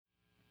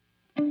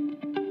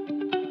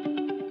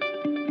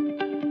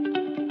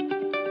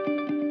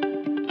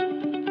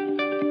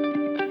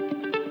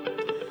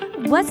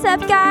What's up,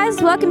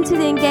 guys? Welcome to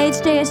the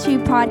Engaged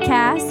JSU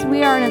podcast.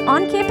 We are an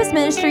on-campus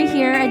ministry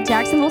here at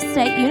Jacksonville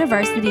State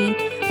University.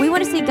 We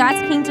want to see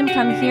God's kingdom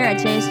come here at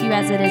JSU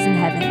as it is in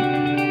heaven.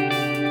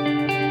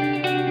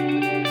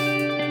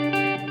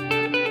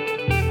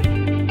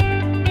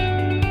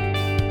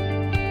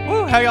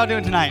 Woo, how y'all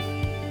doing tonight?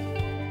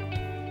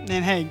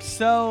 Man, hey,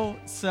 so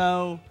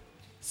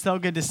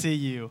good to see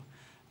you.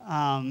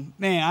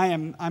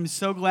 I'm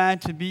so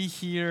glad to be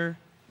here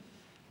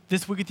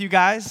this week with you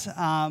guys.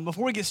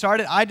 Before we get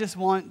started, I just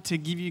want to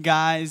give you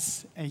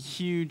guys a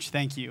huge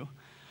thank you.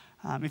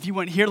 If you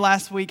weren't here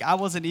last week, I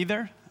wasn't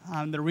either.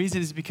 The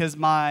reason is because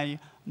my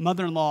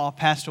mother-in-law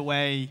passed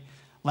away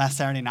last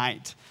Saturday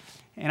night.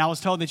 And I was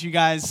told that you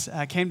guys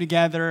came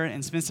together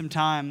and spent some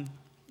time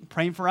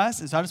praying for us.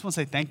 And so I just want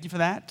to say thank you for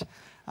that.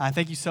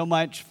 Thank you so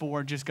much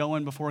for just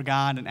going before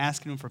God and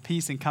asking Him for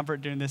peace and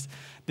comfort during this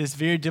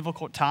very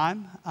difficult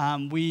time.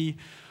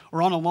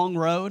 We're on a long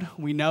road.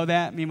 We know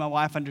that. Me and my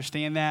wife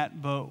understand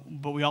that, but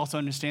we also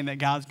understand that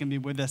God's going to be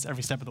with us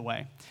every step of the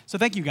way. So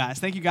thank you guys.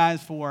 Thank you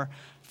guys for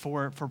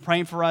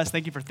praying for us.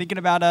 Thank you for thinking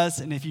about us.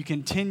 And if you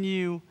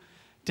continue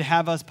to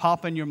have us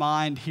pop in your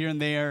mind here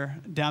and there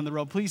down the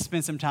road, please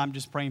spend some time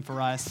just praying for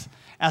us,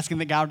 asking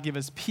that God would give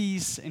us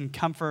peace and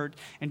comfort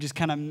and just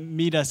kind of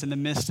meet us in the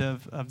midst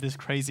of this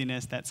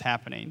craziness that's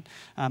happening.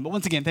 But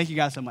once again, thank you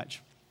guys so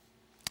much.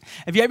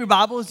 If you have your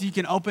Bibles, you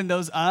can open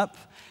those up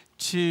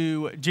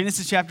to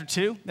Genesis chapter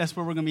 2. That's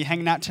where we're going to be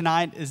hanging out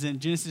tonight, is in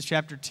Genesis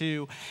chapter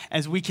 2,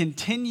 as we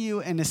continue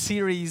in the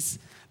series,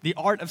 The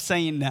Art of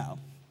Saying No.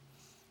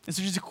 And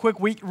so just a quick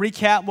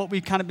recap, what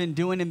we've kind of been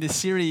doing in this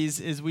series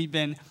is we've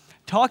been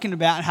talking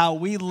about how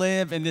we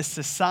live in this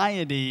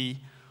society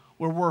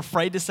where we're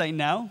afraid to say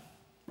no,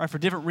 right, for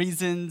different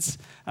reasons,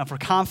 for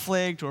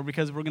conflict, or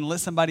because we're going to let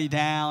somebody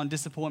down,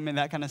 disappointment,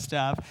 that kind of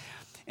stuff.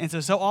 And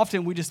so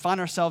often we just find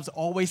ourselves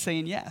always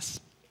saying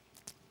yes.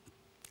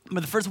 But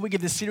the first week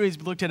of this series,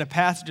 we looked at a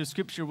passage of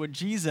Scripture where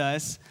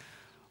Jesus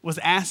was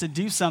asked to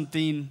do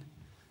something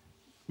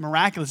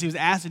miraculous. He was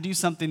asked to do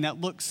something that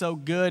looked so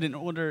good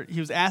he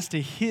was asked to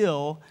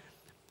heal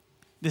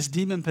this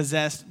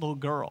demon-possessed little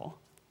girl.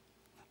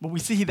 But we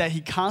see that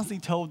he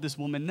constantly told this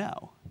woman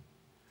no.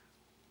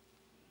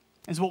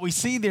 And so what we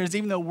see there is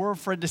even though we're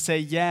afraid to say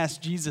yes,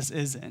 Jesus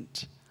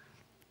isn't.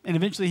 And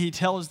eventually he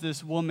tells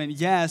this woman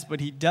yes,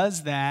 but he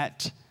does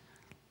that.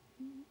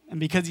 And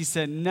because he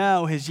said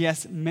no, his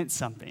yes meant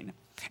something.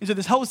 And so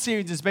this whole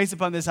series is based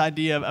upon this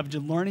idea of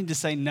just learning to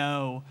say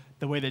no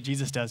the way that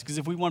Jesus does. Because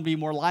if we want to be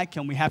more like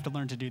him, we have to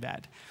learn to do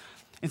that.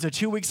 And so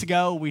 2 weeks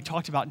ago, we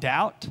talked about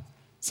doubt,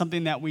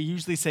 something that we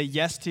usually say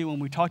yes to. And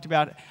we talked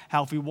about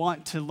how if we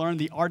want to learn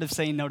the art of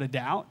saying no to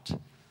doubt,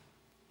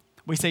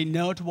 we say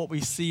no to what we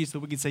see so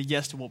that we can say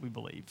yes to what we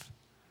believe.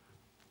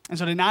 And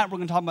so tonight, we're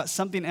going to talk about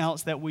something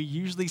else that we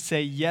usually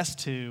say yes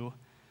to.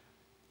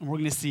 And we're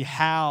going to see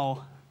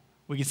how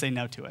we can say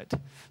no to it.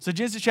 So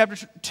Genesis chapter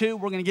 2,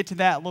 we're going to get to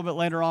that a little bit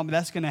later on, but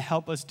that's going to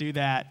help us do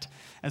that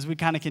as we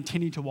kind of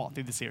continue to walk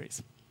through the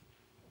series.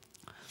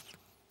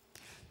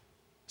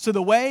 So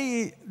the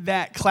way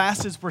that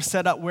classes were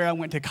set up where I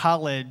went to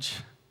college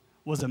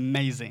was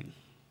amazing.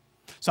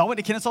 So I went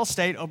to Kennesaw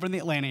State over in the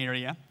Atlanta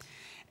area,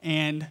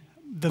 and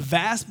the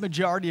vast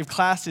majority of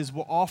classes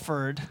were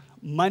offered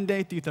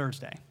Monday through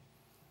Thursday.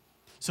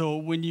 So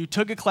when you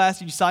took a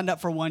class, you signed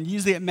up for one,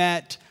 usually it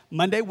met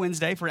Monday,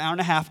 Wednesday for an hour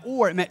and a half,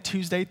 or it met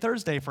Tuesday,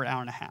 Thursday for an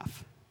hour and a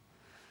half.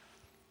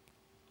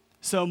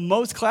 So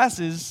most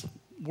classes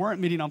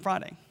weren't meeting on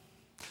Friday.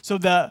 So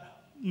the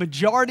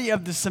majority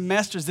of the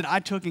semesters that I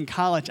took in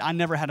college, I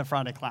never had a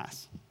Friday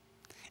class.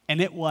 And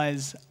it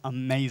was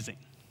amazing.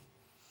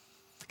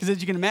 Because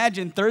as you can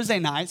imagine, Thursday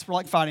nights were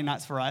like Friday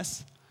nights for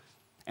us.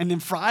 And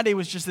then Friday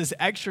was just this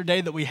extra day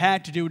that we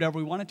had to do whatever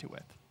we wanted to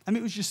with. I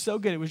mean, it was just so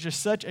good. It was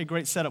just such a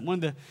great setup. One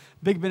of the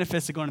big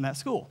benefits of going to that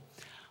school.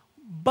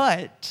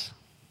 But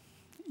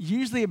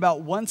usually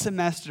about one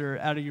semester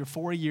out of your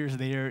 4 years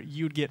there,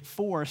 you'd get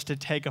forced to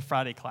take a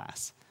Friday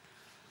class.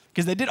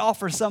 Because they did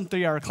offer some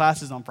 3-hour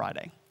classes on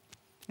Friday.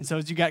 And so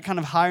as you got kind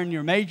of higher in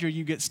your major,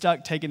 you get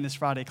stuck taking this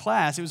Friday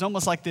class. It was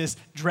almost like this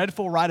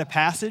dreadful rite of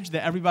passage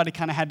that everybody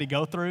kind of had to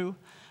go through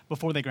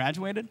before they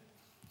graduated.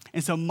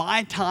 And so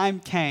my time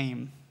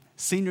came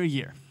senior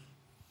year.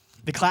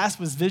 The class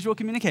was visual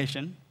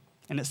communication,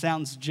 and it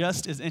sounds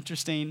just as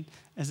interesting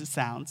as it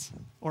sounds,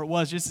 or it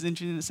was just as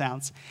interesting as it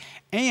sounds.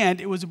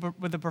 And it was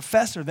with a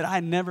professor that I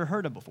had never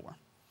heard of before.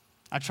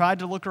 I tried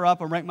to look her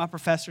up and rank my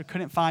professor,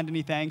 couldn't find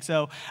anything.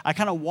 So I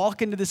kind of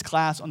walk into this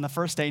class on the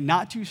first day,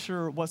 not too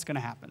sure what's going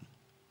to happen.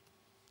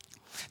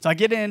 So I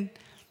get in,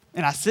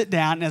 and I sit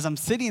down, and as I'm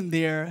sitting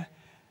there,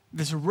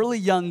 this really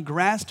young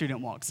grad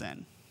student walks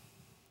in.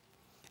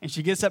 And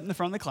she gets up in the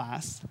front of the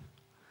class,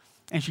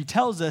 and she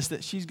tells us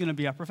that she's going to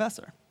be our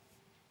professor.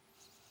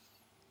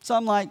 So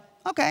I'm like,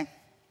 okay.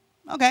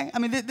 I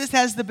mean, this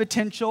has the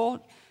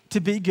potential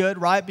to be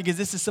good, right? Because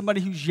this is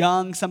somebody who's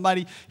young,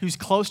 somebody who's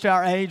close to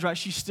our age, right?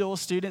 She's still a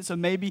student, so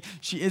maybe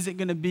she isn't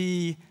going to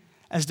be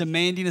as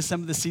demanding as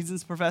some of the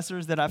seasoned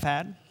professors that I've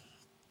had.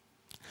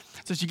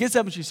 So she gets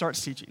up and she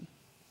starts teaching.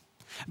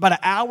 About an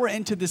hour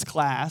into this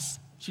class,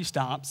 she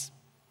stops,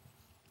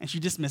 and she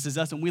dismisses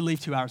us, and we leave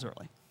 2 hours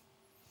early,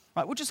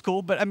 right? Which is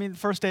cool, but I mean, the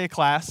first day of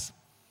class,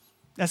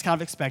 that's kind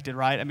of expected,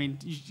 right? I mean,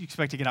 you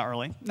expect to get out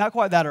early. Not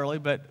quite that early,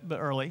 but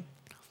early.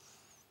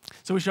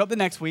 So we show up the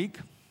next week.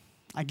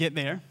 I get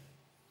there.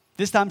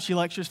 This time she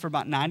lectures for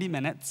about 90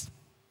 minutes,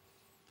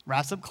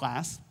 wraps up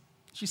class.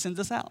 She sends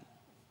us out.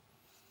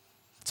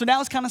 So now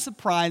it's kind of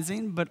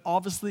surprising, but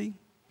obviously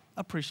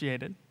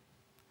appreciated.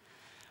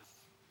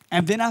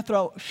 And then I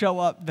show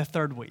up the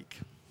third week.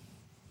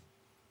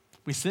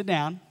 We sit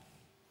down.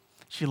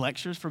 She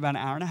lectures for about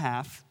an hour and a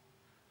half.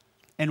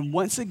 And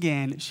once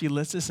again, she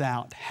lets us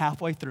out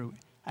halfway through,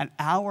 an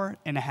hour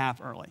and a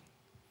half early.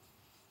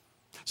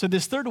 So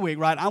this third week,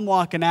 right, I'm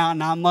walking out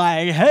and I'm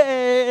like,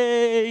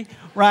 hey,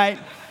 right?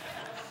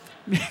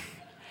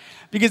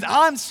 Because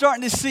I'm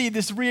starting to see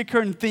this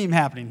reoccurring theme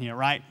happening here,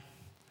 right?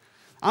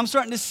 I'm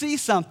starting to see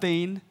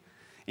something,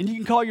 and you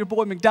can call your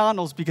boy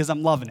McDonald's because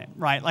I'm loving it,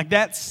 right? Like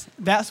that's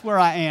where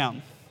I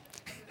am.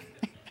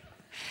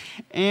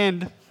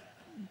 And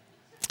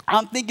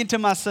I'm thinking to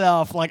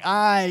myself, like,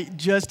 I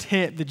just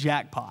hit the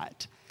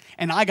jackpot,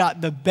 and I got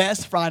the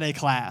best Friday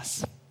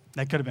class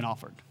that could have been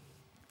offered.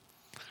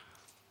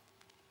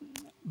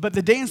 But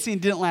the dancing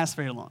didn't last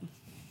very long.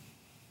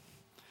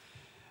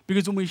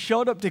 Because when we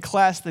showed up to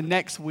class the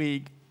next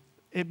week,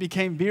 it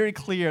became very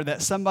clear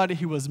that somebody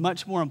who was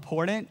much more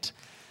important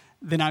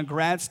than our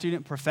grad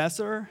student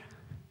professor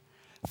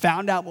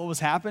found out what was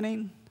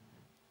happening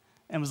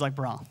and was like,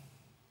 bro,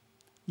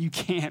 you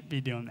can't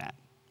be doing that.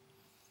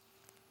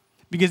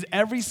 Because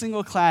every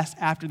single class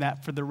after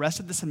that for the rest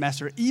of the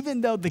semester,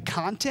 even though the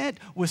content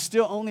was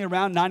still only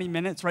around 90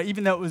 minutes, right?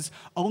 Even though it was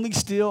only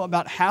still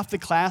about half the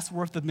class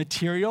worth of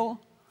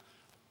material,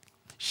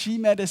 she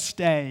made us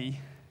stay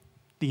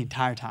the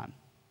entire time.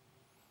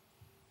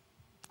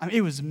 I mean,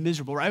 it was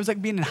miserable, right? It was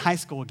like being in high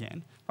school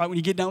again, right? When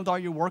you get done with all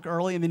your work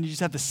early and then you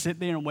just have to sit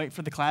there and wait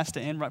for the class to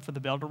end, right, for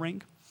the bell to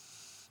ring.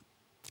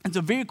 And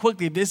so very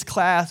quickly, this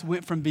class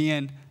went from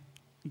being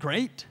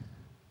great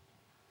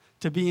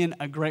to being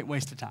a great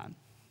waste of time.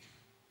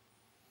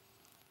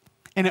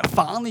 And it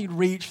finally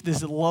reached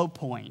this low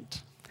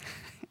point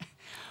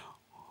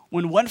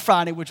when one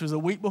Friday, which was a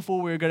week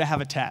before we were going to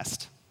have a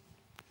test,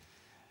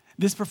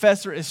 this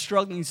professor is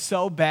struggling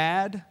so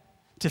bad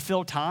to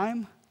fill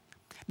time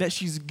that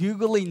she's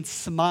Googling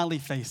smiley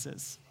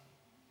faces.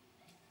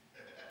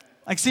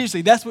 Like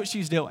seriously, that's what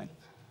she's doing.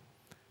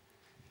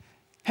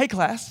 Hey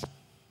class,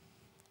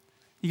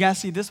 you guys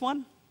see this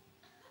one?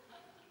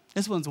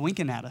 This one's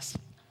winking at us.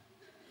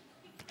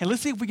 Hey,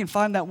 let's see if we can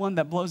find that one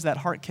that blows that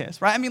heart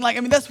kiss, right? I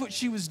mean, that's what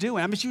she was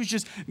doing. I mean, she was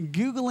just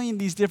Googling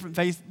these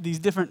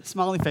different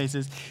smiley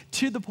faces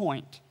to the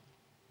point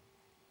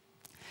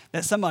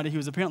that somebody who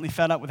was apparently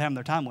fed up with having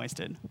their time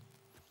wasted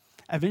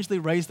eventually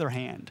raised their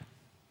hand.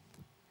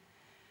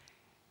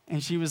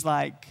 And she was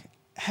like,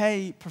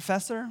 hey,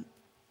 professor,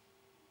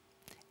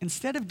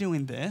 instead of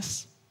doing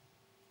this,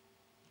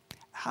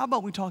 how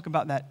about we talk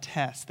about that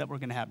test that we're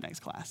going to have next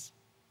class?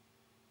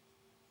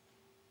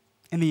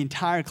 And the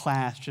entire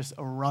class just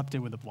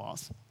erupted with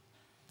applause.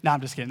 No,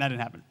 I'm just kidding. That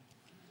didn't happen.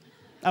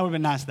 That would have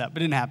been nice, but it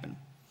didn't happen.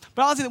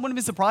 But honestly, that wouldn't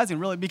have been surprising,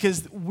 really,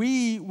 because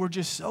we were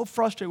just so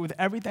frustrated with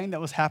everything that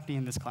was happening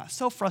in this class,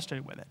 so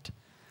frustrated with it.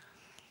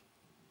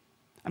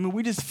 I mean,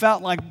 we just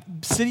felt like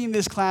sitting in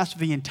this class for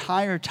the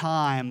entire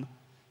time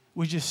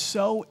was just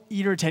so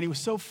irritating. It was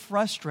so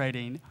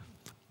frustrating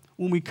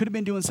when we could have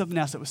been doing something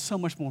else that was so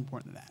much more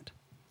important than that.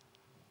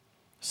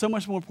 So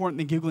much more important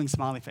than Googling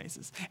smiley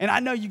faces. And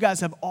I know you guys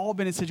have all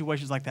been in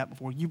situations like that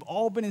before. You've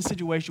all been in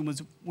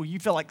situations where you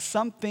felt like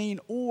something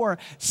or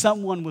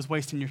someone was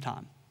wasting your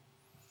time.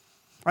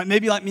 Right?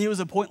 Maybe like me, it was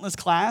a pointless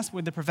class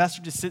where the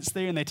professor just sits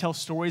there and they tell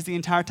stories the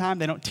entire time.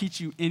 They don't teach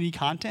you any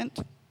content.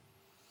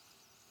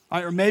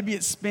 Right? Or maybe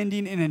it's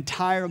spending an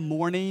entire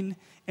morning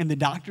in the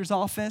doctor's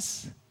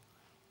office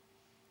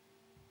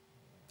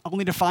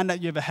only to find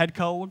out you have a head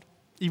cold,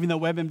 even though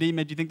WebMD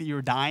made you think that you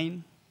were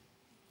dying.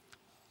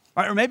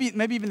 Right, or maybe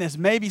even this,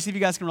 maybe, see if you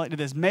guys can relate to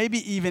this, maybe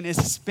even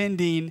it's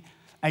spending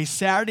a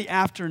Saturday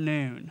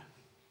afternoon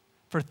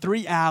for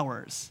 3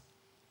 hours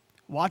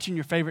watching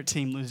your favorite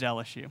team lose to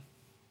LSU,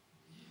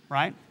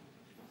 right?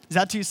 Is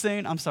that too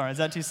soon? I'm sorry, is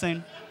that too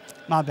soon?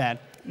 My bad.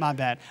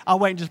 I'll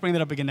wait and just bring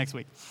that up again next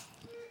week.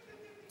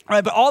 All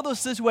right, but all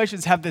those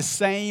situations have the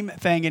same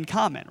thing in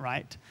common,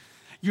 right?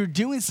 You're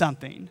doing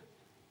something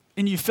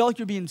and you feel like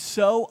you're being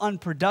so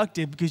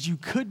unproductive because you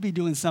could be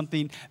doing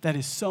something that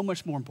is so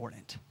much more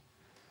important.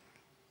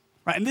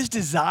 Right? And this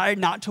desire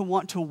not to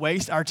want to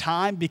waste our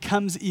time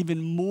becomes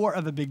even more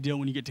of a big deal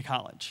when you get to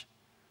college.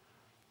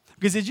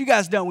 Because as you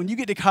guys know, when you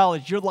get to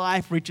college, your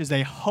life reaches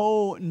a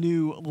whole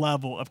new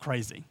level of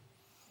crazy.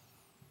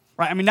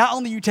 Right? I mean, not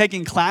only are you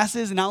taking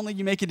classes and not only are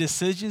you making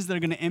decisions that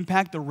are going to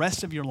impact the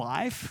rest of your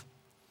life,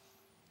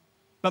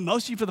 but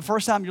most of you, for the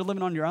first time, you're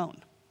living on your own.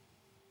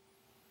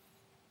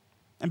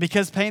 And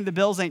because paying the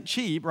bills ain't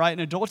cheap, right,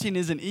 and adulting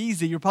isn't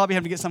easy, you're probably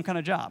having to get some kind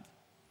of job.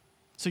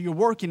 So you're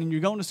working and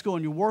you're going to school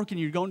and you're working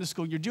and you're going to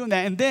school, you're doing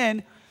that. And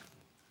then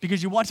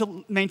because you want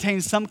to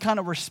maintain some kind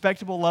of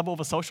respectable level of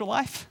a social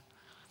life.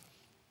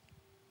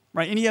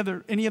 Right? Any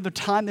other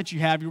time that you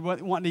have, you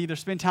want to either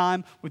spend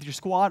time with your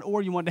squad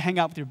or you want to hang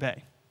out with your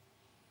bae.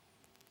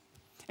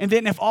 And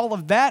then if all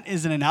of that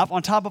isn't enough,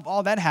 on top of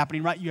all that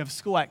happening, right, you have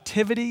school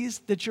activities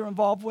that you're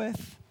involved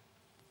with.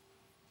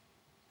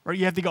 Or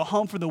you have to go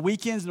home for the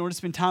weekends in order to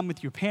spend time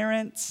with your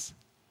parents.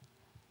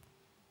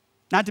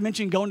 Not to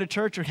mention going to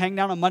church or hanging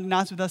out on Monday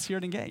nights with us here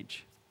at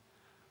Engage.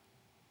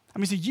 I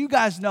mean, so you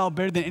guys know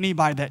better than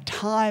anybody that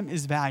time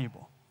is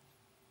valuable.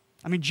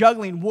 I mean,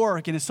 juggling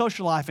work and a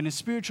social life and a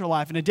spiritual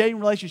life and a dating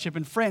relationship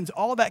and friends,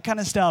 all that kind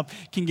of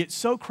stuff can get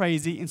so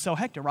crazy and so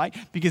hectic, right?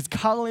 Because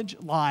college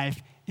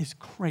life is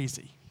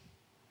crazy.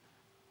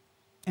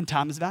 And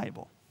time is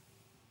valuable.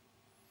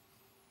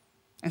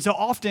 And so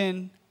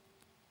often,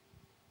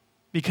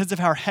 because of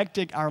how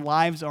hectic our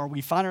lives are, we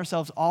find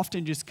ourselves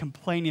often just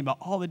complaining about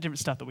all the different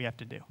stuff that we have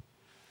to do.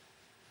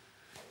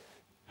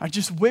 Or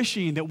just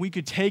wishing that we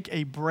could take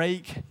a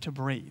break to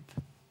breathe.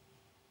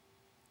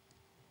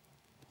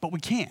 But we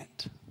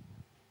can't.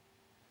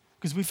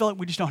 Because we feel like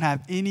we just don't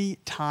have any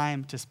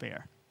time to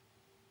spare.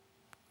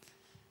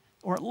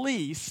 Or at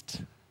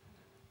least,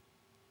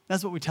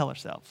 that's what we tell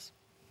ourselves.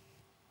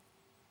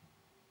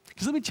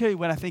 Because let me tell you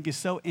what I think is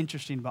so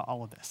interesting about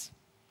all of this.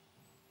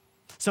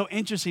 So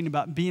interesting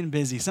about being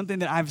busy, something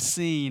that I've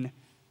seen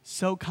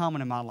so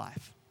common in my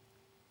life.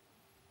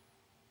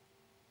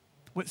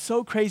 What's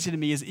so crazy to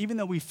me is even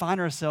though we find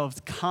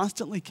ourselves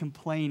constantly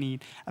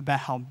complaining about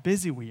how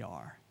busy we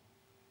are,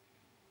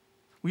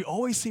 we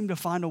always seem to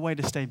find a way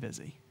to stay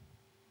busy,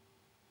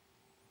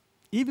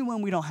 even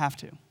when we don't have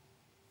to. And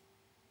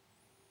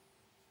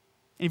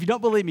if you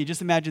don't believe me,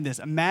 just imagine this.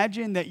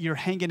 Imagine that you're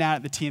hanging out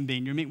at the TMB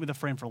and you're meeting with a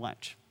friend for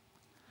lunch.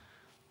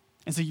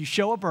 And so you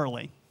show up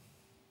early,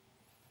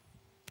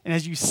 and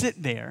as you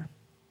sit there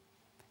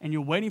and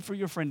you're waiting for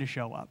your friend to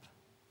show up,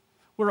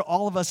 what are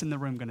all of us in the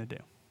room going to do?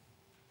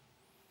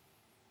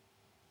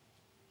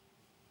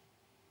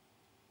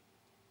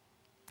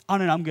 Oh,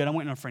 no, I'm good. I'm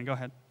waiting on a friend. Go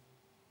ahead.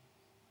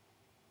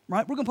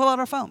 Right? We're going to pull out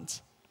our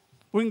phones.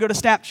 We're going to go to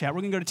Snapchat.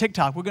 We're going to go to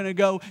TikTok. We're going to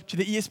go to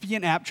the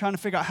ESPN app trying to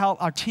figure out how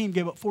our team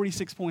gave up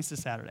 46 points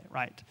this Saturday,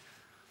 right?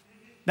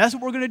 That's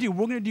what we're going to do.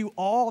 We're going to do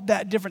all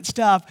that different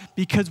stuff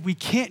because we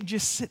can't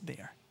just sit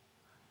there.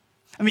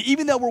 I mean,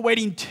 even though we're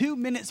waiting 2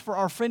 minutes for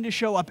our friend to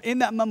show up, in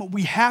that moment,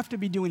 we have to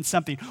be doing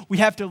something. We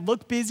have to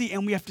look busy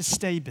and we have to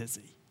stay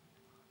busy.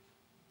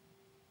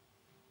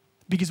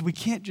 Because we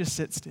can't just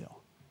sit still.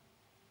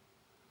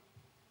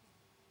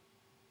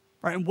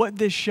 Right? And what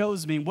this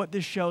shows me, what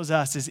this shows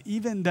us is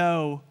even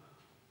though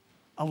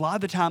a lot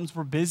of the times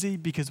we're busy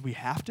because we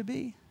have to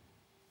be,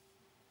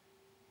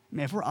 I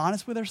mean, if we're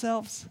honest with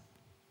ourselves,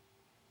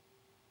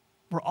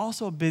 we're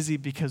also busy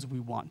because we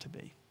want to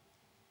be.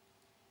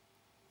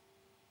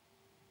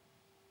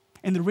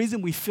 And the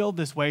reason we feel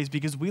this way is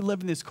because we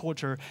live in this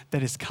culture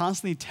that is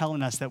constantly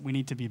telling us that we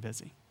need to be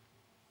busy.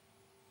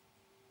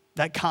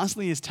 That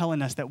constantly is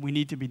telling us that we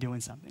need to be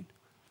doing something.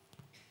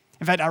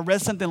 In fact, I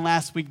read something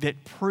last week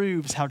that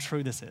proves how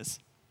true this is.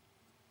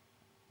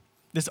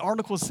 This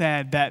article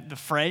said that the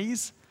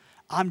phrase,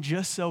 "I'm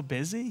just so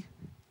busy,"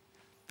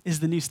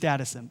 is the new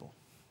status symbol.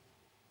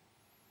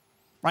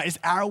 Right? It's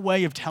our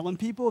way of telling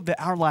people that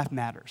our life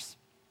matters.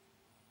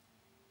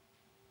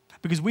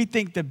 Because we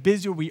think the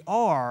busier we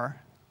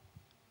are,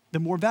 the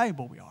more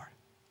valuable we are.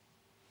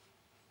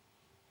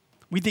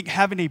 We think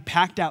having a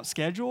packed out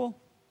schedule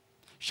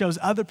shows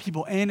other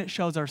people and it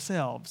shows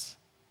ourselves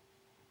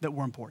that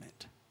we're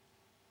important.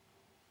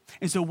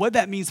 And so what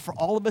that means for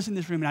all of us in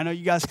this room, and I know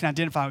you guys can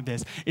identify with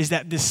this, is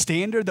that the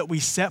standard that we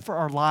set for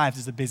our lives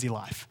is a busy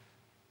life.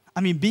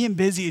 I mean, being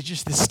busy is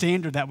just the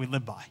standard that we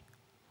live by.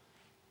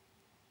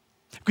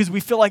 Because we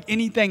feel like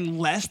anything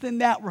less than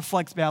that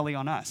reflects badly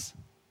on us.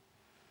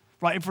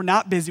 Right? If we're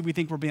not busy, we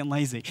think we're being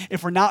lazy.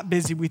 If we're not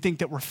busy, we think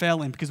that we're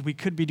failing because we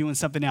could be doing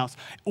something else.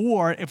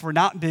 Or if we're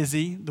not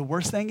busy, the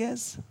worst thing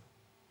is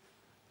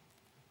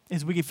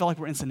we can feel like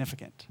we're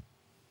insignificant.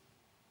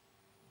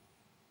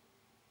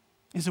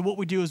 And so what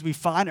we do is we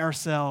find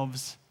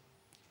ourselves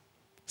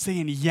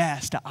saying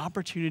yes to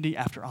opportunity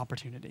after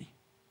opportunity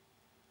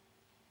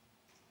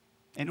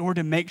in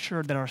order to make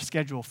sure that our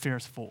schedule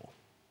fares full.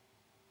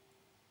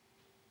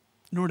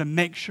 In order to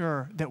make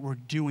sure that we're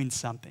doing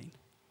something.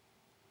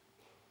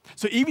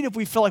 So even if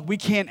we feel like we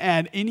can't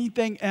add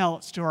anything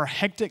else to our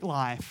hectic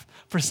life,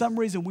 for some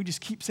reason we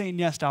just keep saying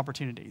yes to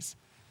opportunities.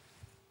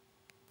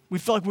 We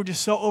feel like we're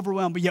just so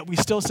overwhelmed, but yet we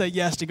still say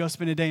yes to go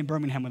spend a day in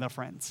Birmingham with our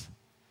friends.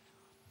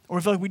 Or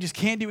we feel like we just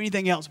can't do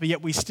anything else, but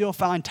yet we still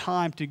find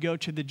time to go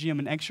to the gym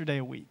an extra day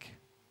a week.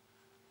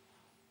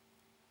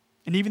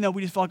 And even though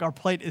we just feel like our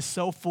plate is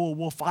so full,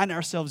 we'll find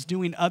ourselves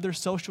doing other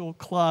social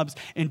clubs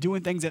and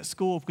doing things at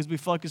school because we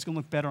feel like it's going to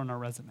look better on our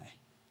resume.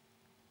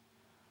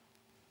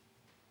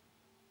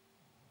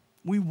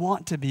 We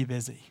want to be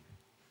busy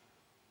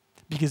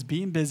because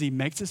being busy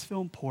makes us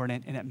feel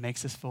important and it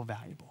makes us feel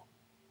valuable.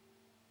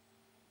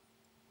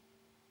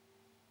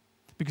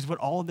 Because what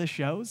all of this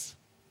shows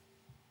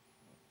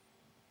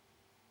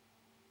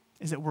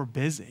is that we're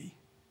busy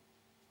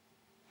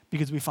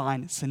Because we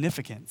find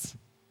significance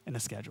in a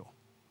schedule.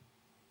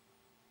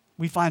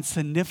 We find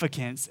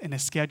significance in a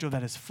schedule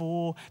that is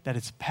full, that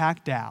is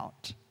packed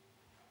out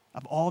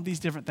of all these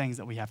different things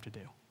that we have to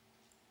do.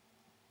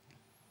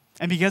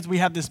 And because we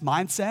have this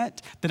mindset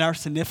that our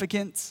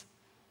significance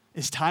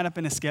is tied up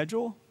in a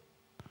schedule,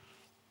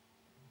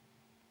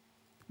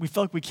 we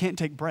feel like we can't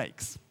take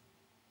breaks.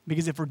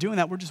 Because if we're doing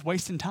that, we're just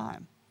wasting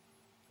time.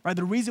 Right?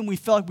 The reason we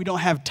feel like we don't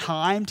have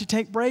time to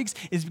take breaks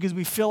is because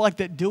we feel like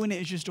that doing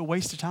it is just a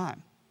waste of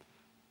time.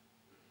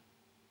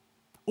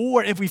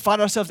 Or if we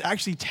find ourselves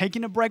actually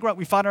taking a break, right,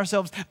 we find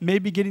ourselves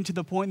maybe getting to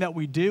the point that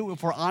we do.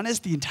 If we're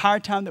honest, the entire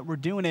time that we're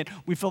doing it,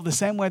 we feel the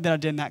same way that I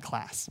did in that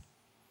class.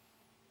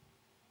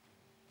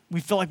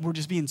 We feel like we're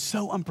just being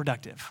so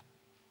unproductive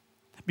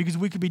because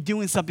we could be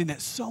doing something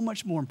that's so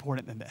much more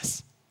important than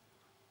this.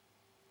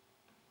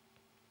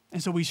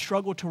 And so we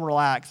struggle to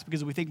relax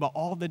because we think about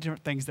all the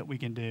different things that we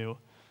can do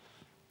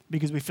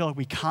because we feel like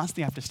we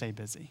constantly have to stay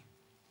busy.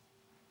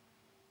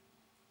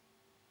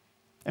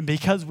 And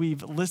because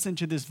we've listened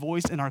to this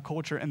voice in our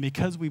culture and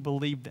because we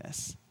believe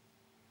this,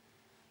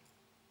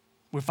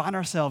 we find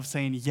ourselves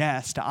saying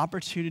yes to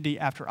opportunity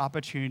after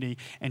opportunity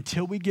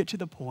until we get to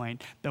the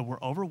point that we're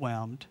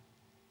overwhelmed,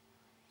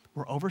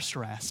 we're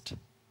overstressed,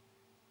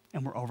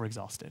 and we're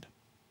overexhausted.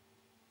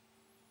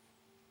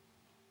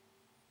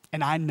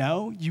 And I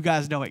know you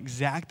guys know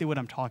exactly what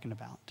I'm talking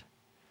about.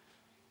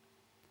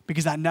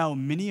 Because I know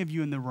many of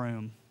you in the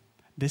room,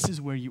 this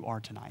is where you are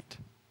tonight.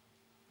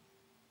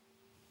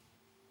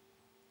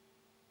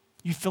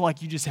 You feel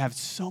like you just have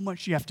so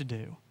much you have to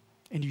do,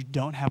 and you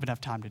don't have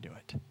enough time to do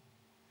it.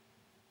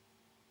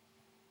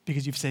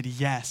 Because you've said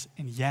yes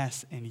and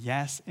yes and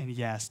yes and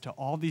yes to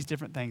all these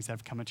different things that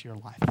have come into your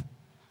life.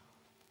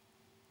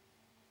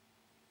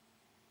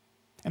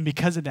 And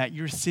because of that,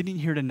 you're sitting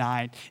here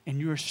tonight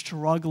and you're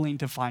struggling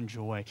to find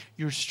joy.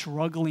 You're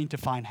struggling to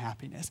find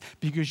happiness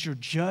because you're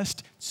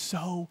just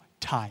so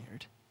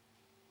tired.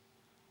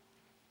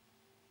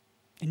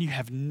 And you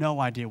have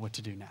no idea what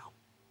to do now.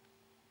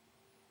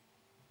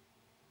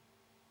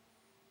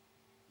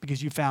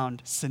 Because you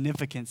found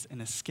significance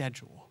in a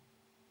schedule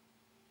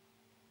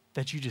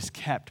that you just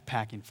kept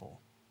packing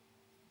full.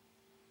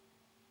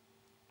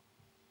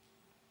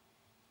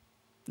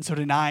 And so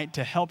tonight,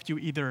 to help you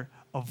either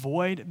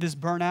avoid this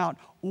burnout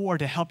or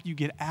to help you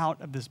get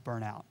out of this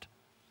burnout,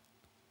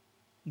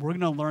 we're going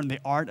to learn the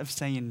art of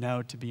saying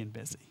no to being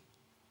busy.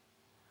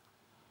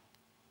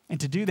 And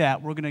to do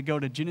that, we're going to go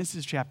to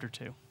Genesis chapter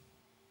 2. And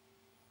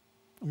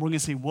we're going to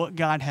see what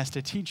God has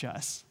to teach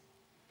us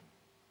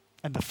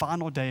at the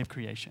final day of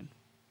creation.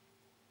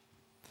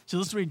 So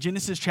let's read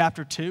Genesis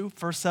chapter 2,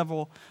 first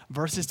several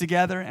verses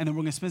together, and then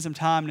we're going to spend some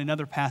time in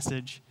another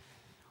passage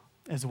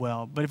as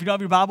well. But if you don't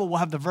have your Bible, we'll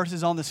have the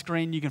verses on the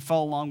screen. You can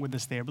follow along with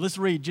us there. But let's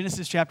read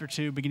Genesis chapter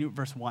 2, beginning with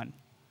verse 1.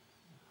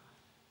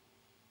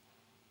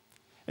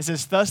 It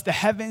says, "Thus the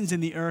heavens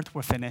and the earth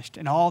were finished,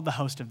 and all the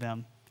host of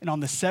them. And on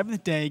the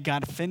seventh day,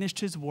 God finished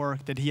his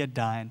work that he had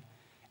done,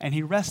 and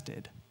he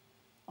rested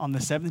on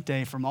the seventh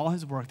day from all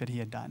his work that he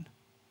had done.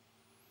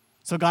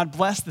 So God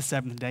blessed the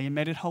seventh day and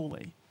made it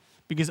holy,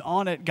 because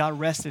on it God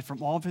rested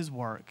from all of his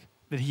work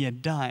that he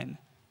had done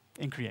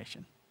in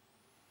creation."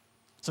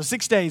 So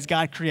 6 days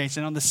God creates,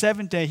 and on the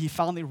seventh day he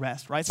finally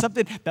rests, right?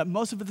 Something that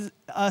most of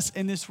us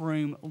in this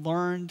room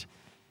learned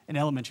in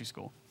elementary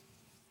school.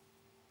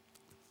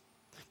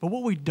 But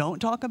what we don't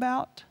talk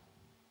about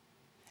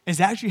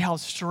is actually how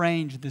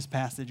strange this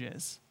passage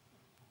is.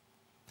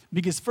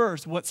 Because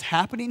first, what's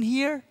happening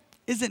here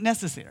isn't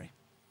necessary.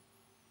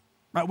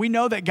 Right? We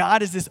know that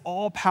God is this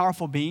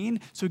all-powerful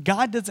being, so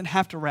God doesn't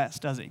have to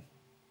rest, does he?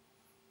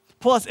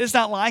 Plus, it's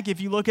not like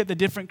if you look at the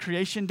different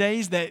creation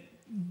days that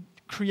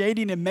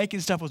creating and making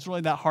stuff was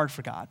really that hard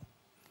for God.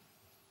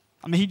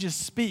 I mean, he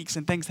just speaks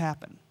and things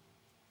happen.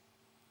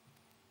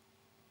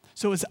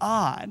 So it's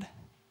odd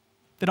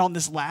that on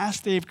this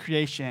last day of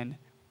creation,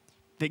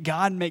 that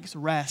God makes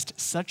rest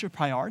such a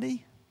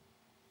priority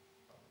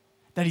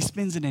that he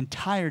spends an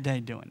entire day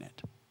doing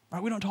it.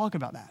 Right? We don't talk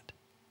about that.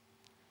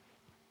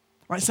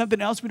 Right? Something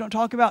else we don't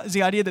talk about is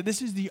the idea that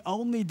this is the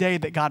only day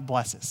that God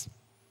blesses.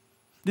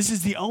 This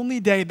is the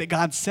only day that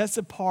God sets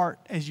apart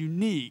as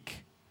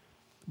unique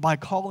by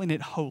calling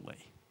it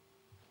holy.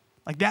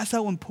 Like, that's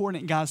how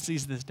important God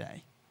sees this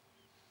day.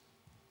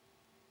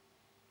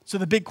 So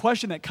the big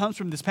question that comes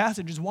from this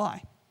passage is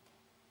why?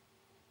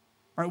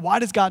 Right? Why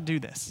does God do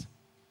this?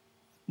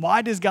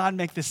 Why does God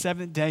make the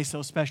seventh day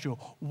so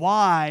special?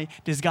 Why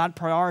does God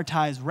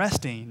prioritize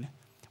resting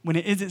when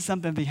it isn't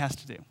something that he has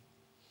to do?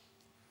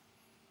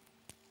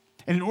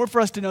 And in order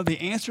for us to know the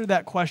answer to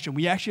that question,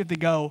 we actually have to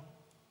go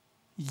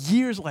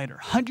years later,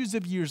 hundreds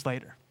of years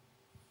later,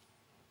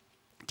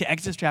 to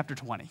Exodus chapter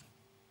 20.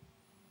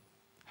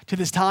 To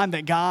this time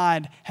that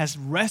God has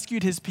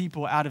rescued his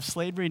people out of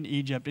slavery in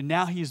Egypt, and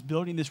now he is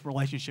building this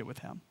relationship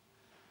with them.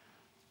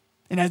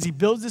 And as he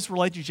builds this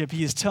relationship,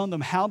 he is telling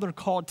them how they're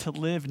called to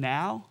live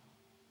now.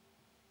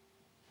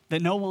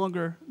 That no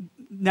longer,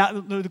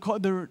 now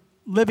they're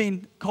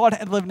called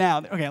to live now.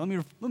 Okay, let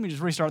me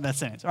just restart that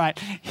sentence. All right,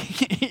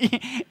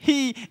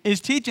 he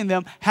is teaching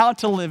them how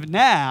to live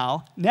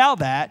now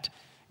that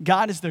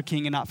God is their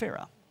king and not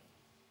Pharaoh.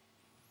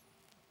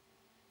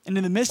 And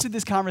in the midst of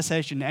this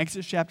conversation, in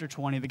Exodus chapter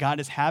 20, that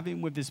God is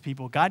having with his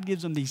people, God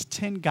gives them these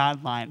 10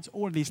 guidelines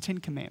or these 10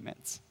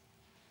 commandments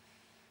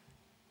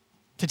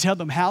to tell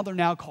them how they're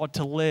now called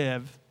to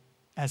live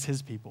as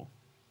his people.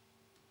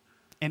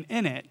 And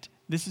in it,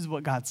 this is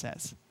what God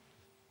says.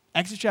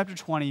 Exodus chapter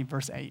 20,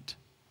 verse 8.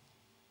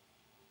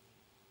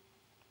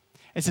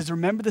 It says,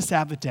 remember the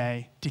Sabbath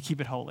day to keep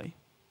it holy.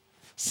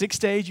 6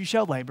 days you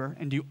shall labor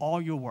and do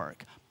all your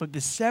work, but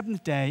the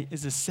seventh day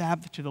is a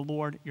Sabbath to the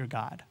Lord your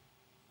God.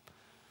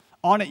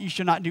 On it you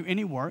shall not do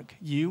any work,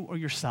 you or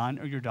your son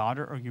or your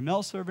daughter or your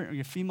male servant or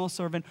your female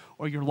servant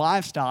or your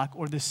livestock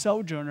or the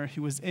sojourner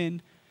who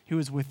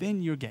is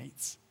within your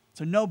gates.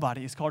 So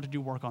nobody is called to do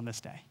work on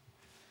this day.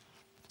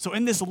 So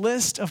in this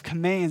list of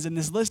commands, in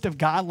this list of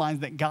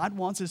guidelines that God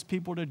wants his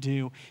people to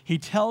do, he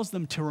tells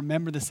them to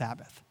remember the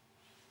Sabbath,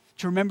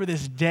 to remember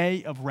this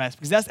day of rest,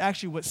 because that's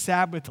actually what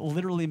Sabbath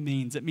literally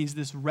means. It means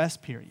this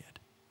rest period.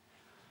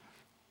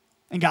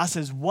 And God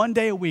says, 1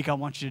 day a week, I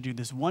want you to do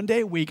this. 1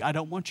 day a week, I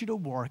don't want you to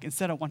work.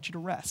 Instead, I want you to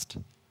rest.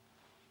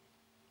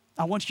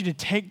 I want you to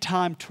take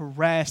time to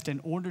rest in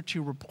order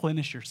to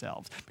replenish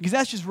yourselves, because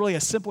that's just really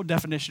a simple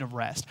definition of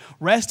rest.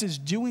 Rest is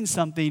doing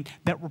something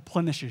that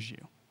replenishes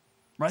you.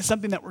 Right?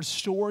 Something that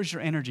restores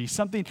your energy,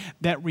 something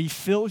that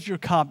refills your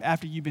cup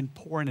after you've been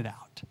pouring it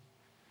out.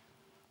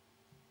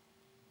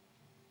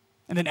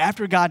 And then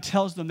after God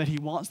tells them that he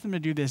wants them to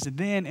do this,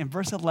 then in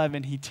verse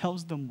 11, he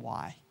tells them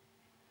why.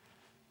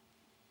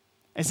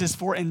 It says,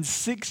 for in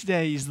 6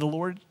 days the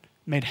Lord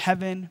made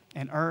heaven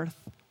and earth,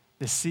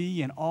 the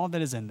sea, and all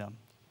that is in them,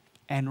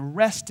 and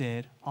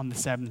rested on the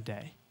seventh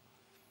day.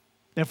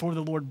 Therefore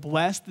the Lord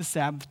blessed the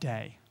Sabbath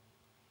day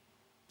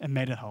and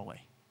made it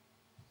holy.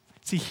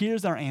 See,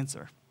 here's our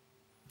answer.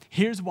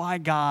 Here's why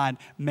God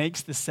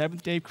makes the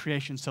seventh day of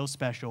creation so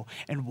special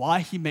and why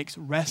he makes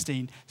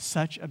resting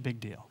such a big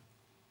deal.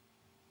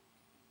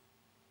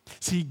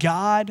 See,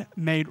 God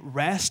made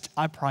rest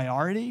a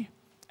priority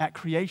at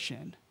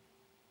creation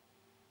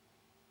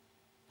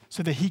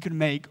so that he could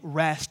make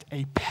rest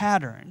a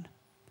pattern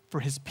for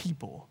his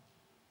people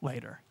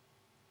later.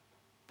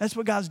 That's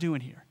what God's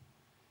doing here.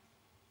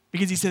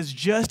 Because he says,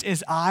 just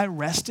as I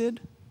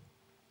rested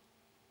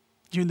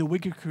during the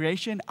week of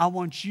creation, I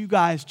want you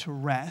guys to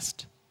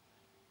rest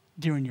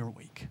during your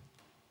week.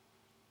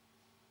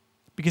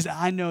 Because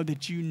I know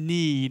that you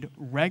need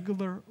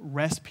regular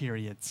rest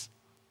periods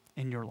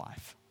in your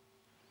life.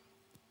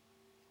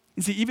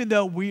 And see, even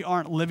though we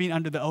aren't living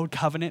under the old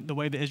covenant the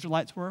way the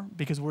Israelites were,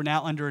 because we're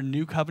now under a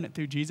new covenant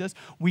through Jesus,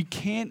 we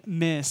can't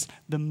miss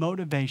the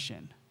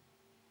motivation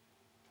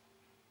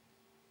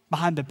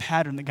behind the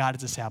pattern that God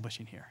is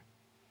establishing here.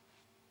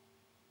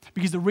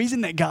 Because the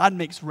reason that God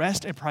makes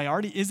rest a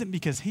priority isn't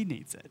because he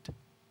needs it.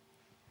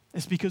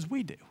 It's because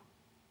we do.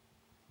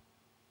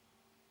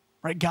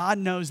 Right? God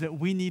knows that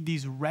we need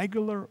these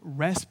regular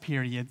rest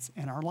periods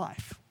in our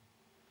life.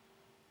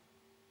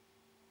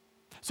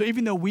 So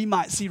even though we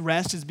might see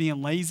rest as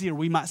being lazy or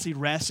we might see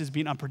rest as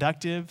being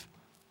unproductive,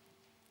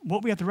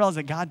 what we have to realize is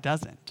that God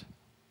doesn't.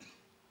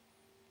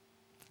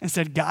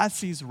 Instead, God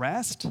sees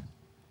rest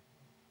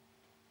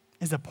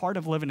as a part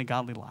of living a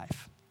godly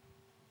life.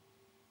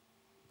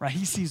 Right?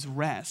 He sees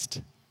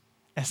rest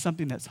as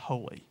something that's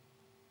holy.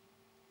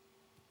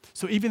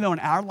 So even though in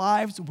our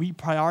lives we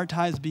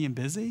prioritize being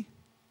busy,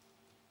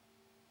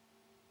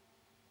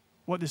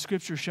 what the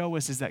scriptures show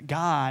us is that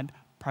God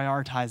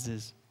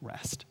prioritizes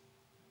rest.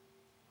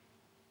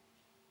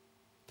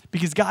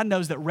 Because God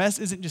knows that rest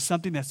isn't just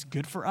something that's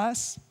good for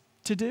us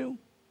to do.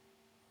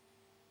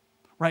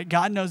 Right?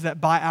 God knows that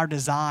by our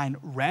design,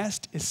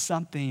 rest is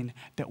something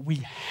that we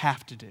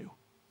have to do.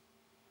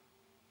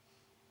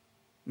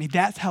 I mean,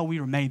 that's how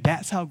we were made.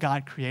 That's how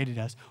God created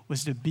us,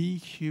 was to be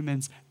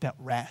humans that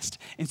rest.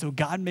 And so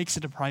God makes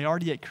it a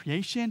priority at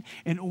creation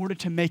in order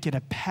to make it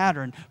a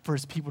pattern for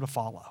his people to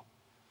follow.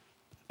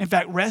 In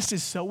fact, rest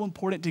is so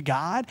important to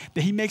God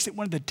that he makes it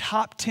one of the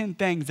top 10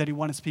 things that he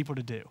wants his people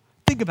to do.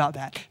 Think about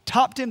that.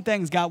 Top 10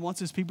 things God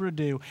wants his people to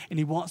do, and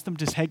he wants them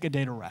to take a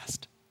day to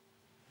rest.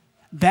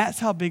 That's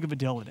how big of a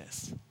deal it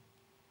is.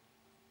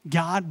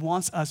 God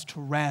wants us to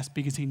rest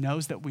because he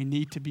knows that we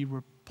need to be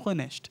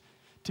replenished,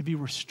 to be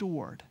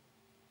restored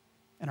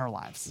in our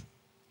lives.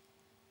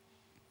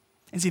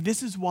 And see,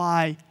 this is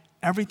why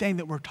everything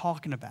that we're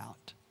talking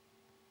about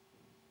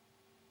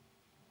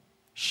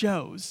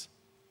shows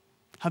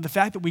how the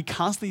fact that we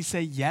constantly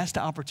say yes to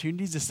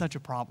opportunities is such a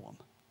problem.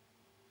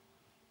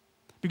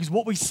 Because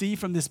what we see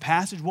from this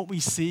passage, what we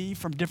see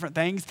from different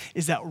things,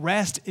 is that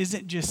rest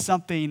isn't just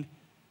something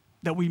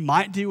that we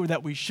might do or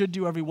that we should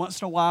do every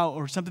once in a while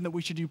or something that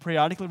we should do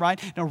periodically, right?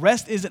 Now,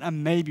 rest isn't a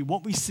maybe.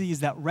 What we see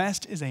is that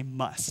rest is a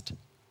must.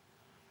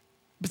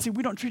 But see,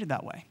 we don't treat it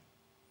that way.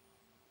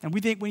 And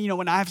we think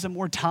when I have some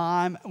more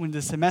time, when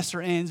the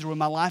semester ends or when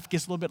my life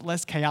gets a little bit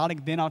less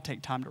chaotic, then I'll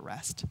take time to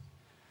rest.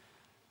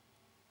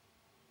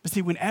 But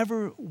see,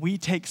 whenever we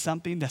take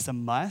something that's a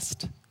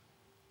must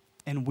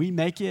and we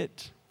make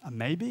it a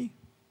maybe,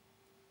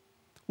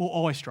 we'll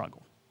always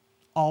struggle.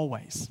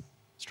 Always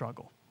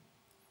struggle.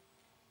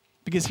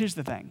 Because here's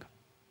the thing.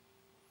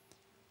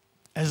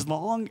 As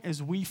long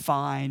as we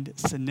find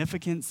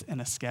significance in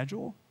a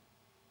schedule,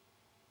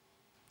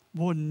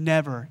 we'll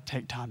never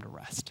take time to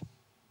rest.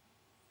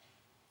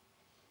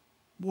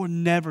 We'll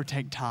never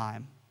take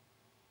time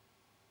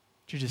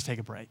to just take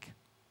a break.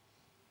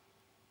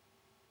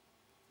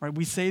 Right?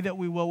 We say that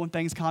we will when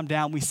things calm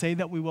down. We say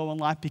that we will when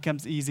life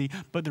becomes easy.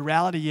 But the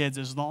reality is,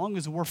 as long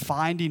as we're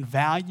finding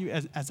value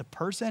as a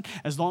person,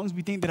 as long as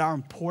we think that our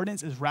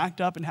importance is wrapped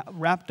up in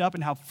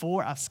how full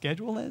our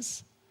schedule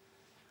is,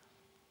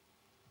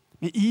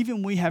 even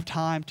when we have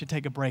time to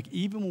take a break,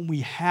 even when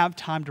we have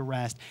time to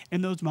rest,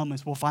 in those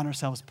moments we'll find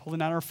ourselves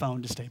pulling out our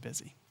phone to stay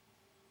busy.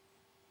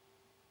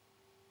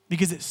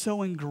 Because it's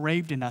so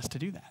engraved in us to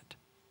do that.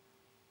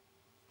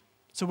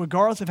 So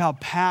regardless of how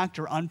packed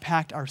or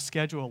unpacked our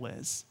schedule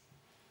is,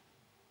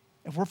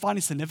 if we're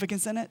finding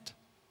significance in it,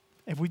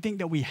 if we think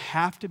that we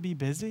have to be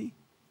busy,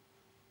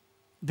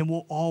 then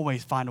we'll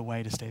always find a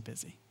way to stay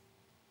busy.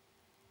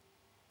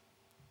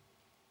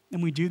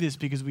 And we do this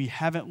because we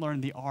haven't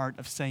learned the art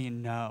of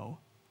saying no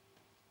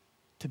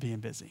to being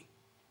busy.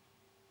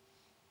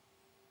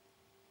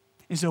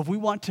 And so if we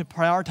want to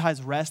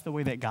prioritize rest the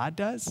way that God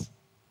does,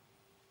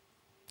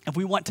 if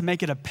we want to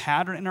make it a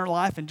pattern in our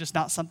life and just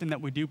not something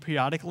that we do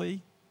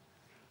periodically,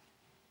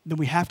 then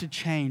we have to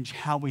change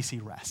how we see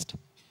rest.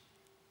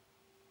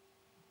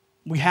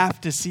 We have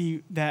to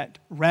see that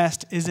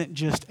rest isn't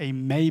just a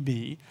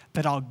maybe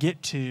that I'll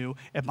get to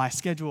if my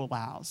schedule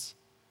allows.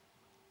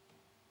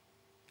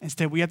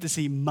 Instead, we have to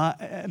see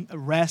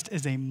rest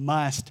as a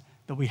must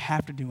that we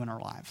have to do in our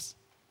lives.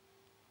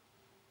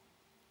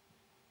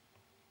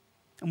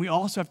 And we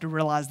also have to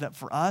realize that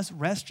for us,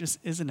 rest just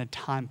isn't a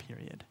time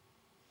period.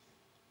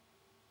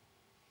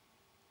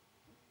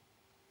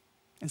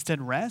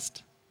 Instead,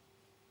 rest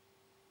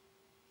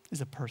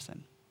is a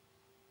person.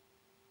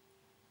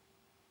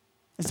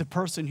 It's a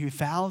person who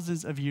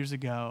thousands of years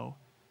ago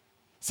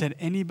said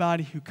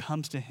anybody who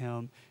comes to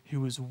him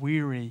who is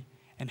weary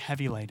and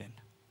heavy laden,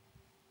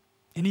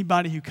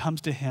 anybody who comes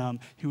to him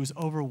who is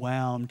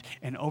overwhelmed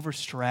and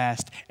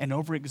overstressed and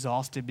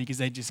overexhausted because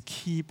they just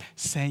keep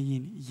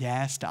saying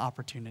yes to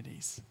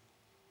opportunities.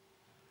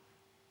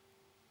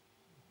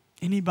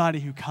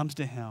 Anybody who comes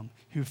to him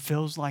who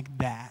feels like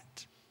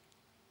that,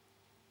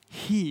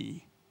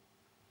 he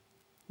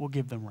will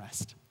give them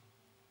rest.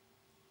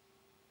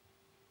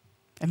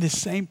 And this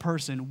same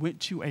person went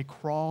to a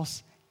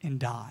cross and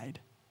died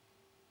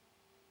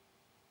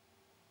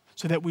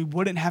so that we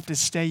wouldn't have to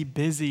stay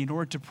busy in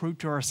order to prove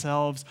to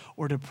ourselves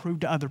or to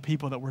prove to other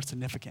people that we're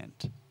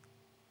significant.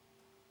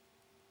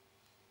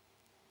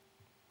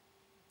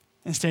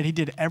 Instead, he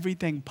did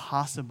everything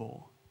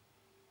possible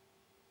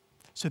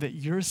so that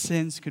your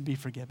sins could be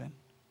forgiven,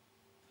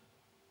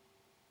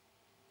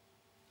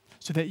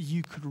 so that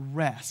you could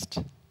rest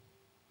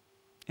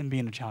in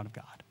being a child of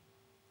God.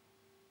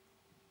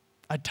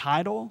 A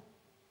title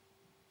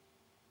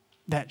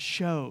that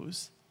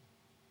shows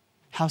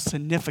how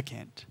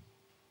significant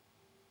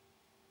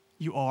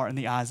you are in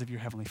the eyes of your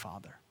Heavenly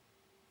Father.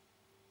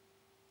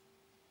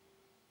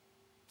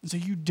 And so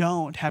you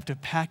don't have to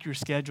pack your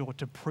schedule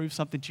to prove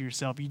something to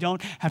yourself. You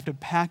don't have to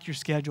pack your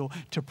schedule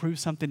to prove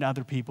something to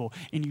other people.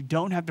 And you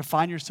don't have to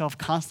find yourself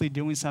constantly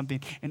doing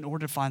something in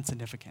order to find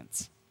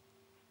significance.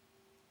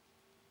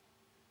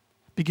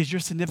 Because your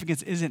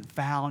significance isn't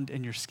found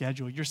in your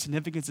schedule. Your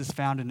significance is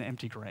found in an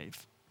empty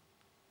grave.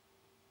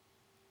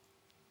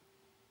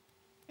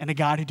 And a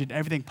God who did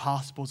everything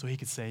possible so he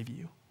could save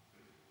you.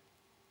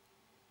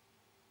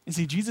 And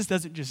see, Jesus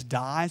doesn't just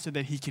die so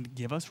that he can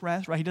give us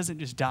rest, right? He doesn't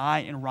just die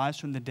and rise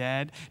from the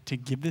dead to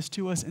give this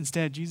to us.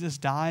 Instead, Jesus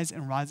dies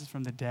and rises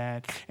from the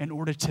dead in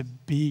order to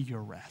be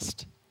your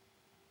rest.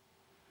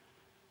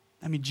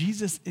 I mean,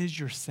 Jesus is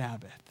your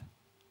Sabbath.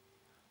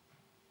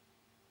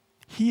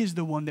 He is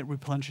the one that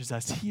replenishes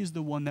us. He is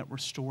the one that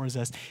restores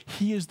us.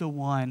 He is the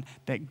one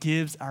that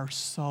gives our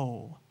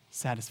soul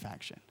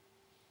satisfaction.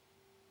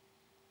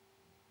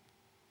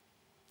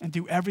 And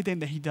through everything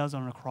that he does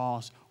on the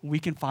cross, we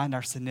can find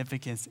our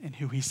significance in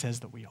who he says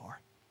that we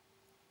are.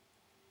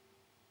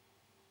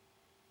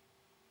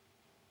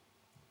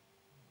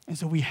 And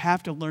so we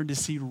have to learn to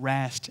see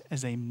rest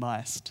as a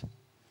must.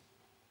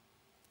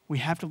 We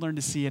have to learn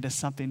to see it as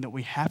something that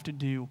we have to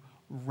do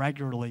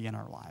regularly in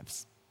our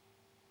lives.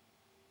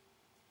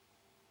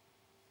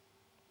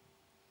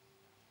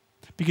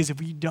 Because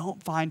if you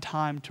don't find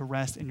time to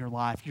rest in your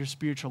life, your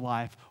spiritual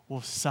life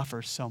will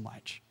suffer so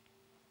much.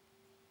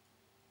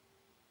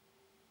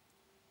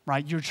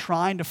 Right? You're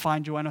trying to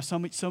find joy. I know so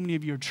many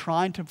of you are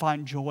trying to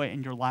find joy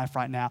in your life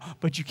right now,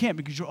 but you can't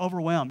because you're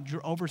overwhelmed.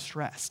 You're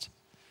overstressed.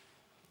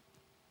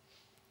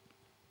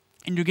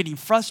 And you're getting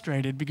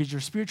frustrated because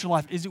your spiritual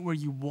life isn't where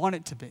you want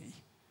it to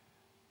be.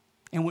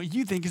 And what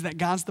you think is that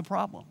God's the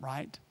problem,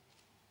 right?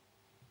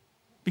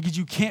 Because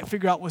you can't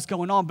figure out what's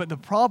going on. But the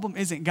problem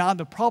isn't God.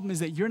 The problem is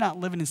that you're not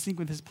living in sync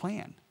with his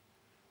plan.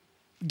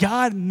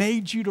 God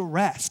made you to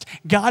rest.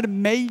 God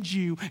made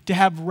you to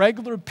have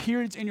regular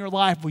periods in your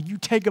life where you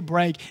take a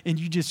break and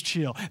you just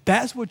chill.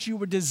 That's what you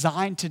were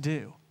designed to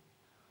do.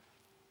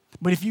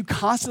 But if you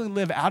constantly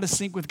live out of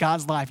sync with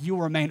God's life, you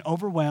will remain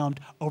overwhelmed,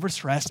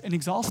 overstressed, and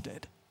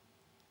exhausted.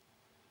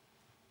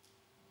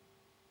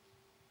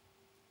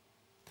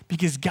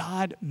 Because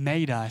God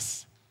made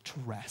us to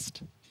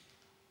rest.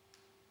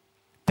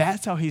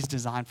 That's how he's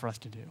designed for us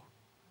to do.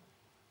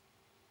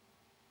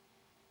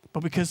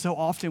 But because so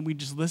often we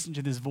just listen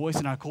to this voice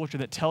in our culture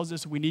that tells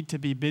us we need to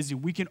be busy,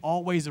 we can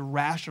always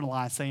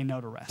rationalize saying no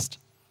to rest.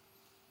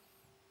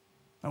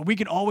 We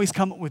can always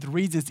come up with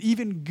reasons,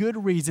 even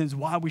good reasons,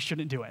 why we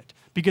shouldn't do it.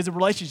 Because of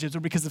relationships, or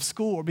because of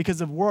school, or because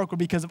of work, or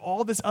because of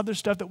all this other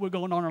stuff that we're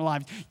going on in our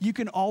lives. You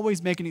can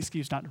always make an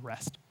excuse not to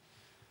rest.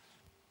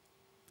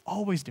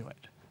 Always do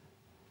it.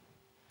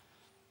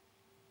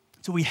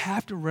 So we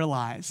have to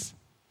realize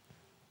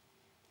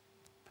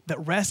that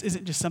rest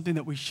isn't just something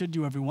that we should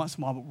do every once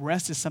in a while, but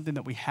rest is something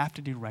that we have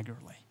to do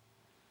regularly.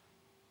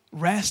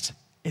 Rest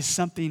is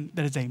something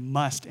that is a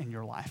must in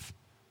your life.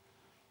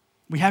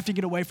 We have to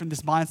get away from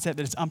this mindset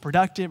that it's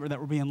unproductive or that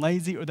we're being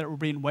lazy or that we're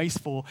being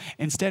wasteful.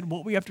 Instead,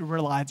 what we have to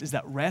realize is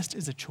that rest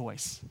is a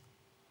choice.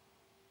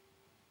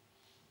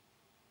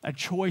 A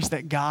choice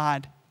that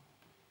God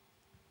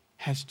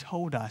has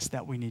told us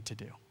that we need to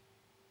do.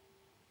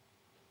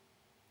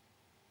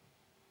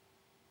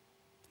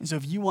 And so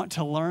if you want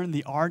to learn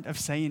the art of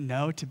saying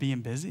no to being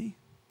busy,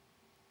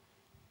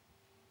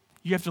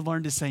 you have to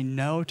learn to say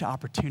no to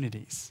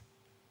opportunities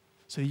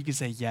so you can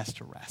say yes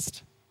to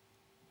rest.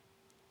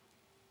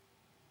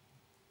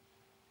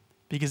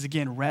 Because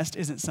again, rest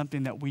isn't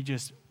something that we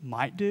just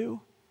might do.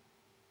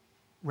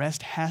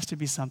 Rest has to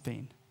be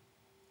something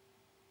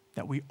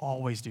that we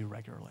always do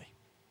regularly.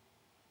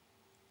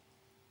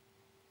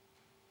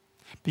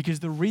 Because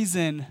the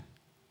reason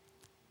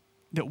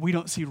that we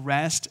don't see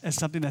rest as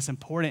something that's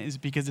important is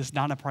because it's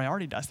not a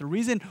priority to us. The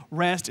reason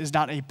rest is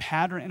not a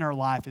pattern in our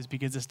life is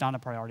because it's not a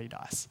priority to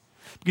us.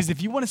 Because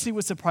if you want to see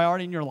what's a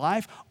priority in your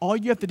life, all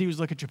you have to do is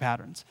look at your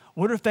patterns.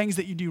 What are things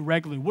that you do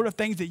regularly? What are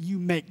things that you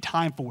make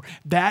time for?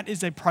 That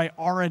is a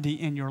priority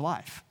in your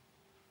life.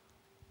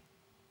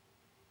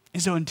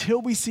 And so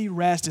until we see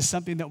rest as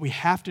something that we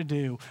have to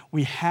do,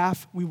 we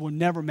will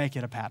never make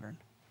it a pattern.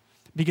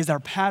 Because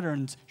our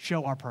patterns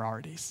show our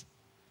priorities.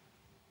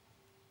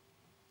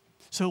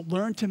 So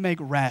learn to make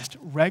rest,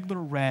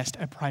 regular rest,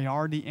 a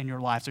priority in your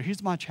life. So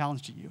here's my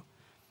challenge to you.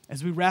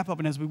 As we wrap up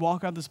and as we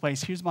walk out of this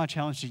place, here's my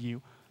challenge to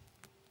you.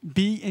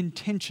 Be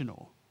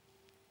intentional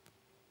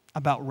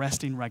about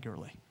resting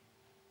regularly.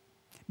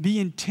 Be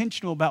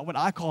intentional about what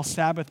I call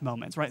Sabbath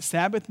moments, right?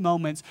 Sabbath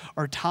moments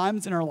are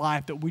times in our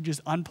life that we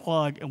just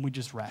unplug and we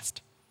just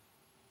rest.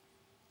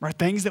 Right?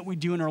 Things that we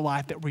do in our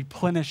life that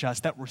replenish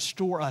us, that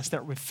restore us,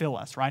 that refill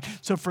us, right?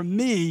 So for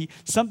me,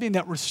 something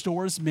that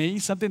restores me,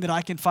 something that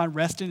I can find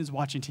rest in is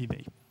watching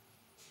TV.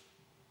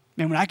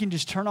 And when I can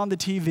just turn on the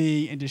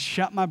TV and just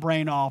shut my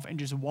brain off and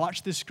just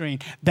watch the screen,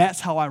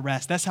 that's how I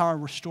rest. That's how I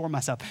restore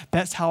myself.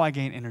 That's how I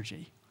gain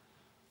energy.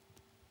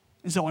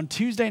 And so on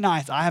Tuesday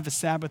nights, I have a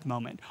Sabbath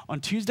moment. On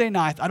Tuesday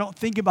nights, I don't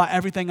think about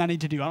everything I need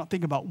to do. I don't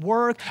think about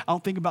work. I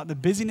don't think about the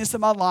busyness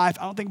of my life.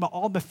 I don't think about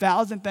all the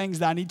 1,000 things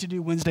that I need to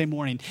do Wednesday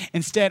morning.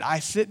 Instead, I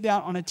sit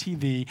down on a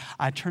TV,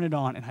 I turn it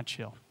on, and I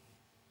chill.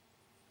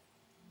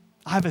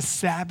 I have a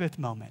Sabbath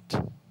moment.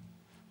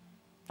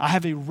 I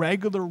have a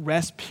regular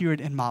rest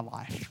period in my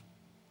life.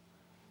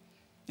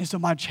 And so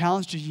my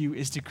challenge to you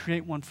is to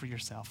create one for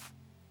yourself.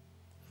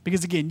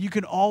 Because again, you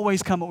can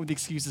always come up with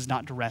excuses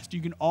not to rest.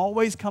 You can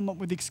always come up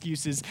with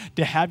excuses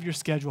to have your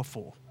schedule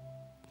full.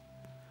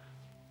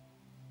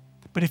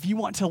 But if you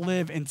want to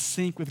live in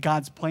sync with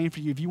God's plan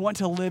for you, if you want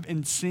to live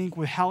in sync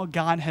with how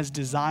God has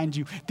designed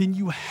you, then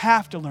you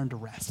have to learn to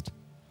rest.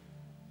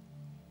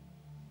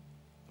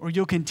 Or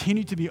you'll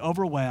continue to be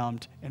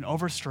overwhelmed and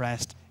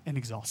overstressed and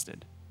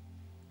exhausted.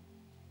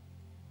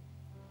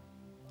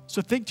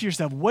 So think to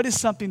yourself, what is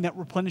something that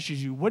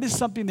replenishes you? What is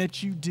something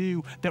that you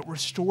do that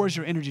restores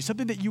your energy?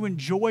 Something that you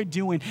enjoy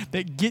doing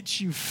that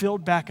gets you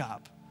filled back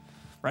up?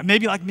 Right?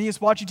 Maybe like me,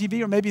 it's watching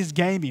TV, or maybe it's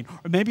gaming,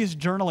 or maybe it's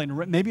journaling,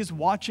 or maybe it's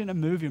watching a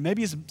movie, or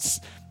maybe it's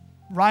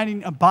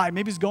riding a bike,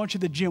 maybe it's going to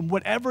the gym.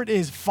 Whatever it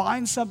is,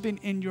 find something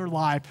in your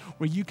life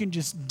where you can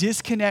just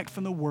disconnect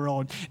from the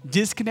world,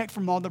 disconnect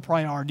from all the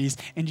priorities,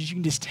 and you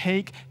can just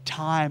take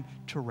time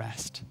to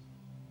rest.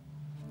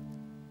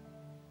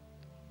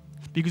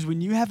 Because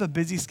when you have a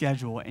busy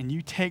schedule and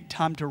you take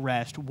time to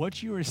rest,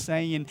 what you are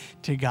saying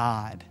to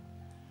God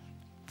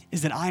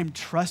is that I am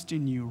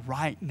trusting you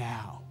right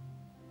now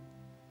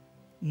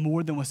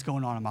more than what's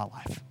going on in my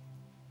life.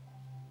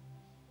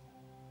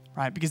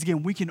 Right? Because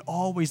again, we can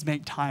always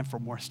make time for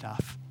more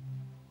stuff.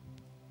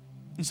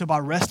 And so by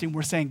resting,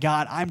 we're saying,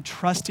 God, I'm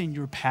trusting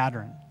your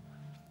pattern.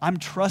 I'm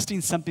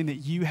trusting something that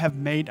you have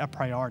made a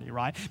priority,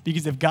 right?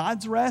 Because if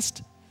God's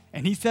rest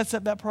and he sets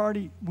up that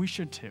priority, we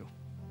should too.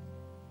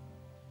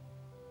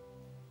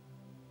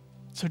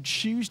 So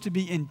choose to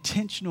be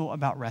intentional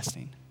about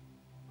resting.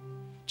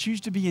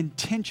 Choose to be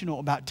intentional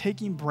about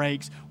taking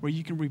breaks where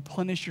you can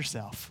replenish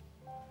yourself.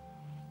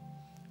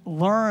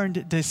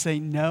 learned to say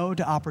no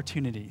to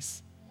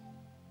opportunities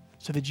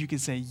so that you can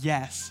say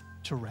yes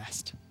to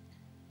rest.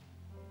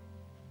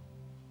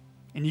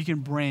 And you can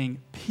bring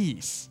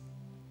peace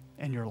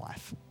in your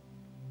life.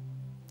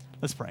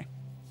 Let's pray.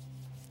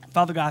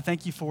 Father God,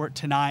 thank you for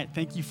tonight.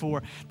 Thank you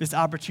for this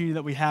opportunity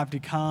that we have to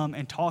come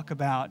and talk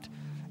about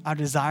our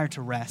desire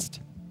to rest.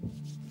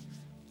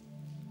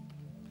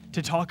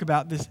 To talk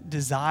about this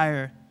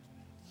desire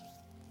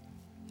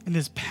and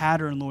this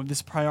pattern, Lord,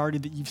 this priority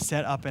that you've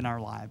set up in our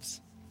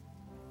lives.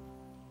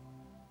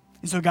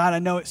 And so, God, I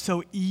know it's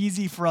so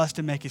easy for us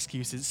to make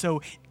excuses. It's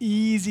so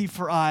easy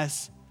for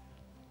us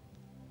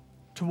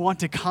to want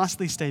to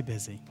constantly stay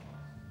busy.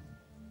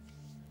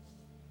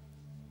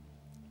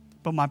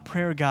 But my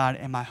prayer, God,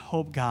 and my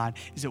hope, God,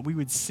 is that we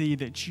would see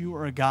that you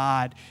are a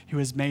God who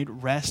has made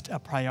rest a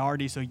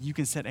priority so you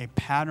can set a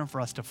pattern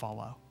for us to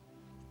follow.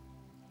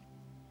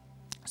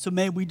 So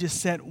may we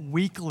just set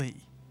weekly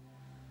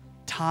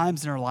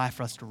times in our life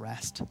for us to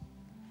rest.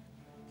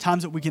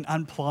 Times that we can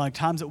unplug,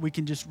 times that we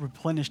can just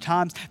replenish,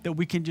 times that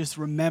we can just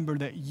remember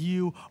that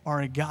you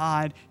are a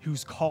God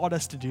who's called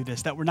us to do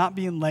this, that we're not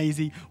being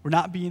lazy, we're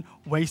not being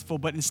wasteful,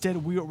 but instead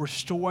we are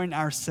restoring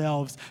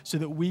ourselves so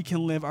that we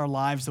can live our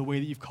lives the way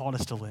that you've called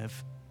us to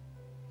live.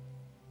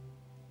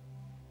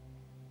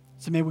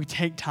 So may we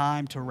take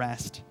time to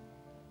rest.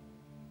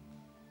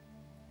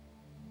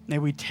 May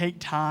we take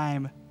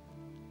time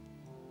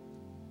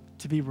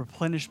to be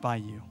replenished by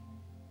you.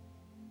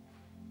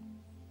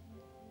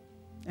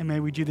 And may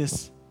we do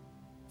this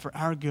for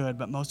our good,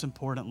 but most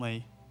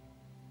importantly,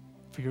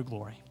 for your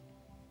glory.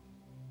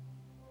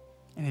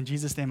 And in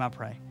Jesus' name I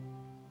pray.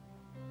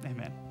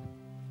 Amen.